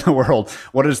CEO in the world,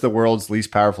 what does the world's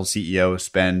least powerful CEO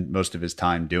spend most of his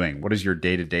time doing? What does your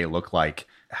day-to-day look like?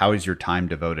 How is your time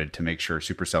devoted to make sure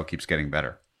Supercell keeps getting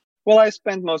better? Well, I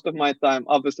spend most of my time,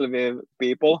 obviously, with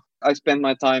people. I spend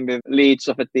my time with leads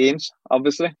of the teams,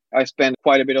 obviously. I spend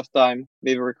quite a bit of time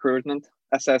with recruitment.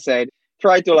 As I said,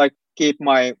 try to keep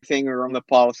my finger on the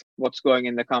pulse, what's going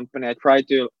in the company. I try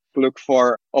to look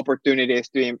for opportunities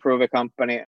to improve a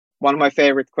company. One of my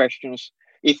favorite questions,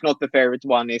 if not the favorite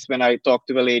one, is when I talk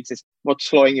to the leads is, what's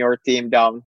slowing your team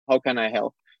down? How can I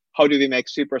help? How do we make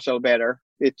Supercell better?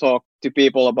 We talk to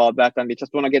people about that, and we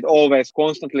just want to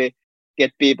constantly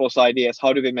get people's ideas.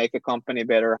 How do we make the company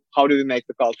better? How do we make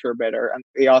the culture better? And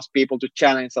we ask people to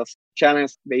challenge us,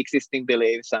 challenge the existing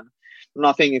beliefs, and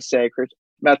nothing is sacred.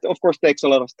 That, of course, takes a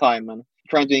lot of time and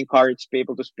trying to encourage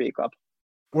people to speak up.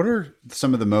 What are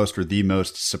some of the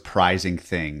most surprising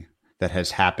thing that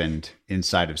has happened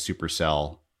inside of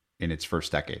Supercell in its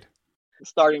first decade?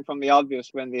 Starting from the obvious,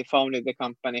 when we founded the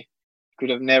company, could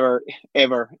have never,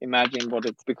 ever imagined what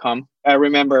it's become. I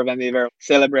remember when we were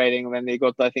celebrating, when we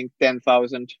got, I think,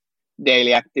 10,000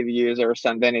 daily active users,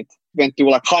 and then it went to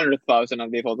 100,000,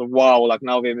 and we thought, wow,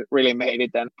 now we've really made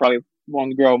it and probably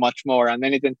won't grow much more. And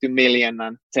then it went to million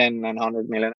and 10 and 100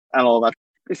 million and all that.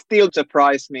 It still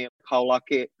surprised me how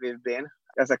lucky we've been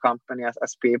as a company,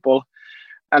 as people.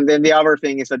 And then the other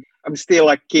thing is that I'm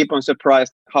still keep on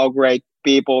surprised how great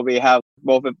people we have,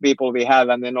 both the people we have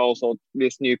and then also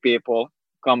these new people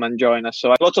come and join us.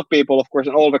 So lots of people, of course,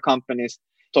 and all the companies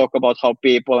talk about how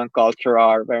people and culture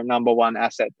are their number one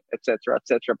asset, etc.,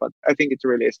 etc. But I think it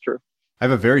really is true. I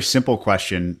have a very simple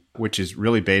question, which is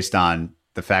really based on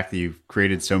the fact that you've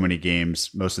created so many games.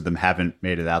 Most of them haven't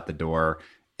made it out the door,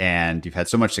 and you've had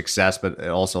so much success, but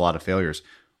also a lot of failures.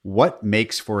 What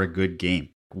makes for a good game?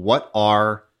 What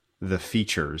are the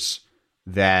features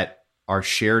that are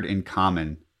shared in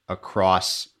common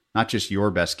across not just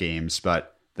your best games,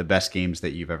 but the best games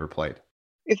that you've ever played?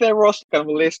 If there was a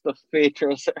list of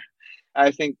features,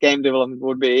 I think game development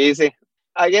would be easy.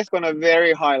 I guess on a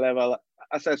very high level,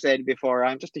 as I said before,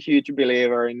 I'm just a huge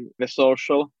believer in the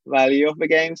social value of the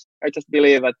games. I just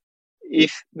believe that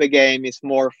if the game is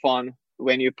more fun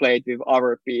when you play it with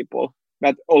other people,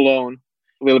 that alone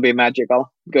will be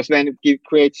magical, because then it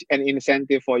creates an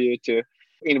incentive for you to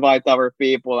invite other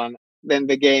people, and then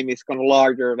the game is kind of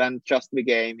larger than just the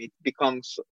game. It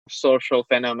becomes a social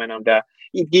phenomenon that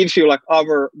it gives you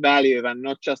other value and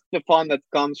not just the fun that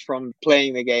comes from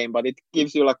playing the game, but it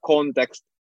gives you context.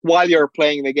 While you're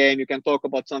playing the game, you can talk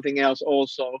about something else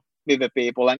also with the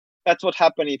people. And that's what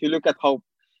happened if you look at how,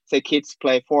 say, kids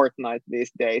play Fortnite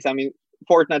these days. I mean,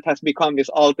 Fortnite has become this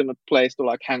ultimate place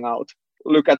to hang out.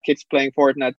 Look at kids playing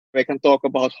Fortnite. They can talk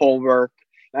about homework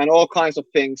and all kinds of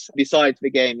things besides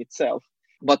the game itself.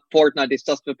 But Fortnite is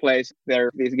just the place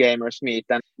where these gamers meet.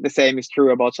 And the same is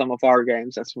true about some of our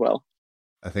games as well.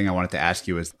 A thing I wanted to ask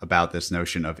you is about this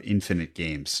notion of infinite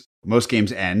games. Most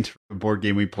games end. A board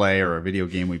game we play or a video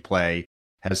game we play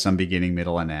has some beginning,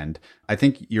 middle, and end. I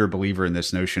think you're a believer in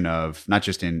this notion of, not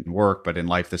just in work, but in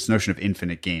life, this notion of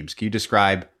infinite games. Can you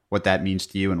describe what that means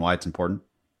to you and why it's important?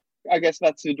 I guess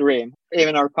that's the dream.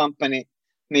 Even our company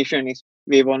mission is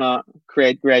we want to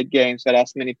create great games that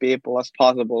as many people as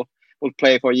possible will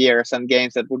play for years, and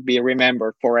games that would be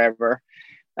remembered forever.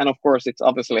 And of course, it's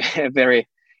obviously a very,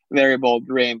 very bold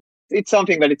dream. It's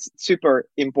something that it's super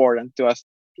important to us.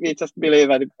 We just believe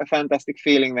that it's a fantastic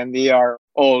feeling when we are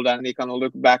old and we can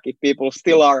look back. If people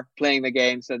still are playing the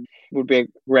games, that would be a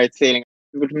great feeling.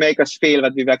 It would make us feel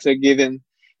that we've actually given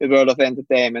the world of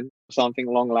entertainment something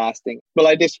long lasting. Well,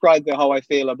 I described how I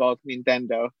feel about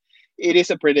Nintendo. It is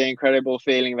a pretty incredible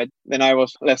feeling that when I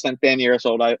was less than 10 years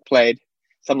old, I played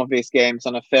some of these games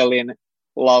and I fell in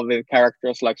love with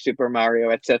characters like Super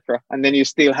Mario, etc. And then you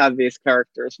still have these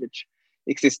characters which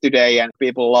exist today and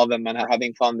people love them and are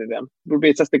having fun with them. It would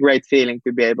be just a great feeling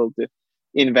to be able to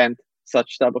invent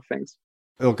such type of things.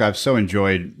 Ilkka, I've so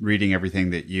enjoyed reading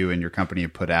everything that you and your company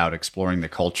have put out, exploring the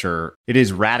culture. It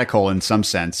is radical in some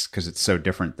sense because it's so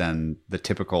different than the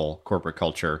typical corporate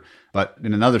culture. But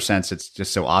in another sense, it's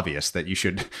just so obvious that you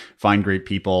should find great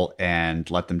people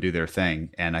and let them do their thing.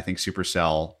 And I think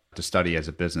Supercell to study as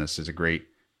a business is a great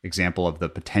example of the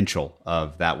potential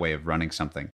of that way of running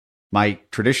something. My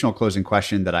traditional closing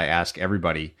question that I ask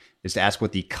everybody is to ask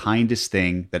what the kindest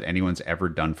thing that anyone's ever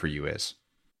done for you is.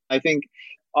 I think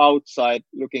outside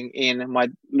looking in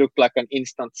might look like an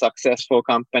instant successful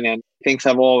company and things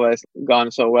have always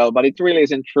gone so well, but it really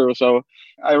isn't true. So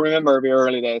I remember the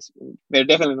early days, they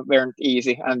definitely weren't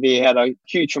easy and we had a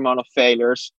huge amount of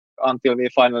failures until we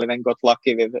finally then got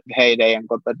lucky with Heyday and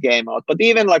got that game out. But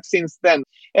even like since then,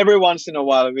 every once in a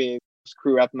while we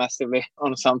screw up massively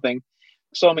on something.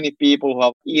 So many people who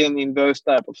have, even in those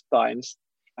type of times,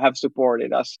 have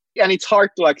supported us. And it's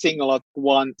hard to like single out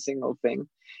one single thing.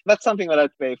 That's something that I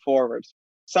pay forward.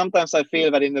 Sometimes I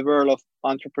feel that in the world of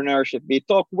entrepreneurship, we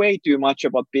talk way too much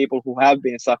about people who have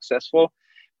been successful.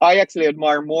 I actually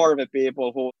admire more of the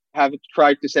people who have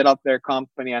tried to set up their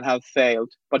company and have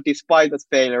failed. But despite that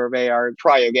failure, they are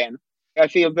try again. I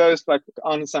feel those like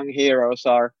unsung heroes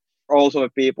are also the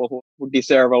people who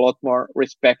deserve a lot more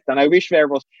respect. And I wish there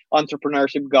was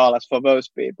entrepreneurship galas for those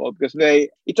people because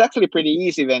it's actually pretty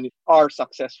easy when you are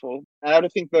successful. And I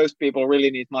don't think those people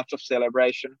really need much of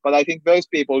celebration, but I think those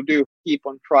people do keep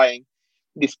on trying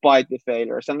despite the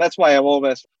failures. And that's why I've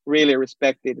always really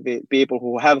respected the people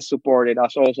who have supported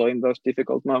us also in those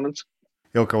difficult moments.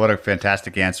 Ilkka, what a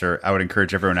fantastic answer. I would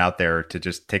encourage everyone out there to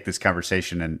just take this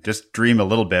conversation and just dream a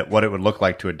little bit what it would look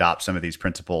like to adopt some of these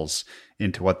principles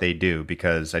into what they do,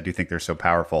 because I do think they're so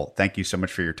powerful. Thank you so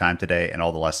much for your time today and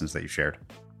all the lessons that you shared.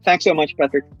 Thanks so much,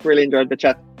 Patrick. Really enjoyed the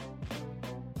chat.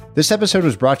 This episode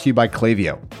was brought to you by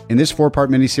Klaviyo. In this 4-part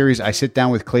miniseries, I sit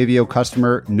down with Klaviyo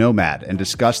customer Nomad and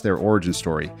discuss their origin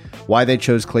story, why they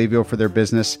chose Klaviyo for their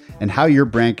business, and how your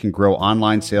brand can grow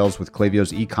online sales with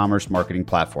Klaviyo's e-commerce marketing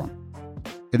platform.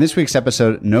 In this week's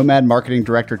episode, Nomad Marketing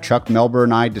Director Chuck Melber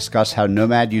and I discuss how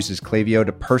Nomad uses Klaviyo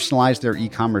to personalize their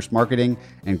e-commerce marketing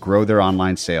and grow their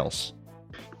online sales.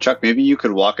 Chuck, maybe you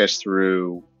could walk us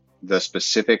through the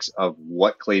specifics of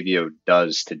what Klaviyo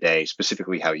does today,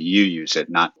 specifically how you use it,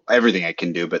 not everything it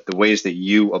can do, but the ways that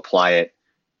you apply it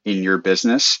in your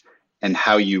business and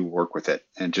how you work with it,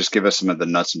 and just give us some of the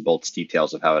nuts and bolts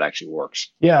details of how it actually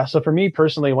works. Yeah. So for me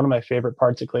personally, one of my favorite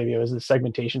parts of Klaviyo is the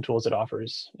segmentation tools it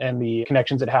offers and the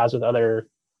connections it has with other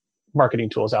marketing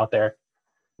tools out there.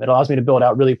 It allows me to build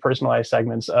out really personalized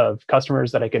segments of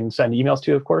customers that I can send emails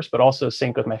to, of course, but also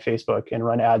sync with my Facebook and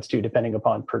run ads to, depending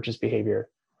upon purchase behavior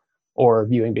or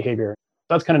viewing behavior.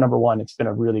 That's kind of number one. It's been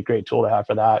a really great tool to have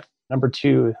for that. Number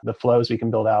two, the flows we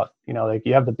can build out. Like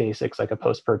you have the basics like a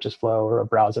post-purchase flow or a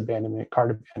browse abandonment,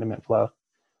 cart abandonment flow.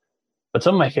 But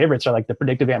some of my favorites are like the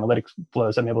predictive analytics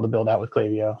flows I'm able to build out with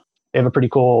Klaviyo. They have a pretty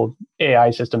cool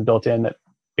AI system built in that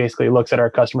basically looks at our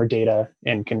customer data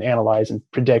and can analyze and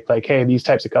predict like, hey, these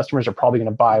types of customers are probably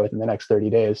going to buy within the next 30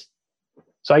 days.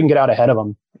 So I can get out ahead of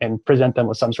them and present them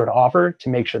with some sort of offer to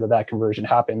make sure that that conversion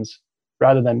happens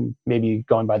rather than maybe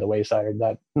going by the wayside or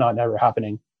that not ever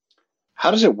happening. How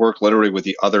does it work literally with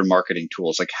the other marketing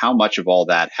tools? Like how much of all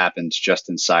that happens just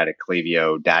inside a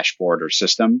Klaviyo dashboard or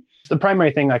system? The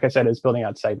primary thing, like I said, is building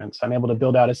out segments. I'm able to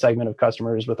build out a segment of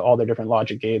customers with all their different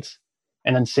logic gates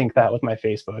and then sync that with my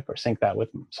Facebook or sync that with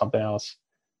something else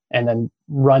and then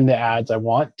run the ads I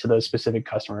want to those specific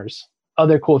customers.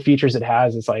 Other cool features it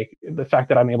has is like the fact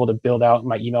that I'm able to build out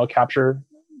my email capture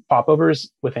popovers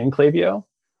within Klaviyo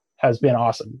has been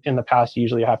awesome. In the past,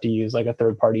 usually I have to use like a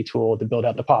third-party tool to build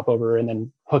out the popover and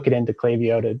then hook it into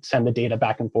Klaviyo to send the data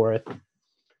back and forth.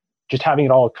 Just having it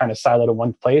all kind of siloed in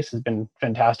one place has been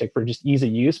fantastic for just ease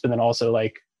of use, but then also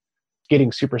like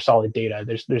getting super solid data.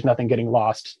 There's nothing getting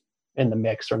lost in the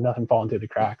mix or nothing falling through the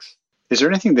cracks. Is there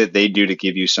anything that they do to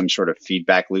give you some sort of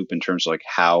feedback loop in terms of like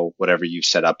how whatever you've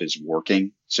set up is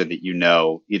working so that you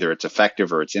know either it's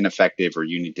effective or it's ineffective or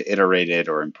you need to iterate it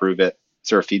or improve it? Is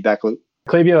there a feedback loop?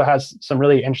 Klaviyo has some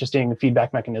really interesting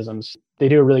feedback mechanisms. They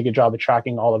do a really good job of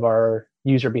tracking all of our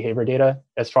user behavior data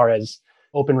as far as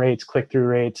open rates, click-through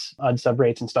rates, unsub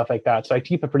rates, and stuff like that. So I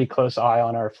keep a pretty close eye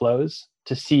on our flows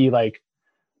to see like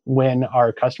when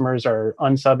our customers are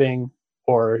unsubbing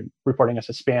or reporting us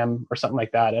as spam or something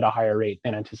like that at a higher rate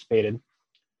than anticipated.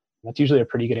 That's usually a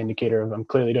pretty good indicator of I'm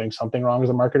clearly doing something wrong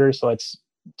as a marketer. So let's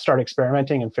start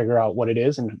experimenting and figure out what it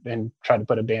is and try to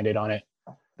put a Band-Aid on it.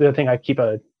 The other thing I keep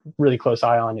a really close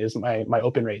eye on is my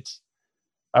open rates.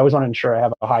 I always want to ensure I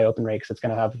have a high open rate because it's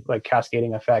going to have like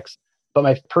cascading effects. But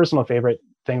my personal favorite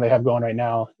thing they have going right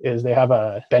now is they have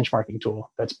a benchmarking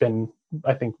tool that's been,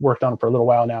 I think, worked on for a little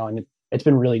while now. And it's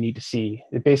been really neat to see.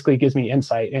 It basically gives me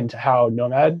insight into how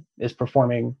Nomad is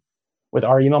performing with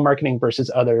our email marketing versus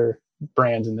other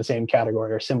brands in the same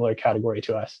category or similar category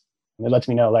to us. And it lets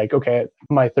me know like, okay,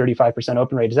 my 35%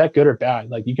 open rate, is that good or bad?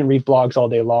 Like you can read blogs all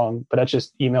day long, but that's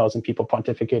just emails and people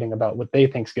pontificating about what they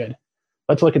think's good.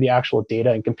 let's look at the actual data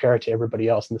and compare it to everybody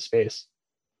else in the space.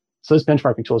 So this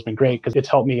benchmarking tool has been great because it's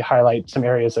helped me highlight some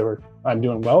areas that I'm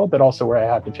doing well, but also where I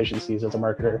have deficiencies as a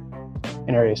marketer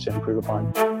and areas to improve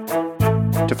upon.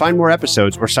 To find more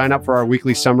episodes or sign up for our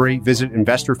weekly summary, visit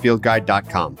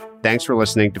investorfieldguide.com. Thanks for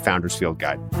listening to Founders Field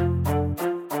Guide.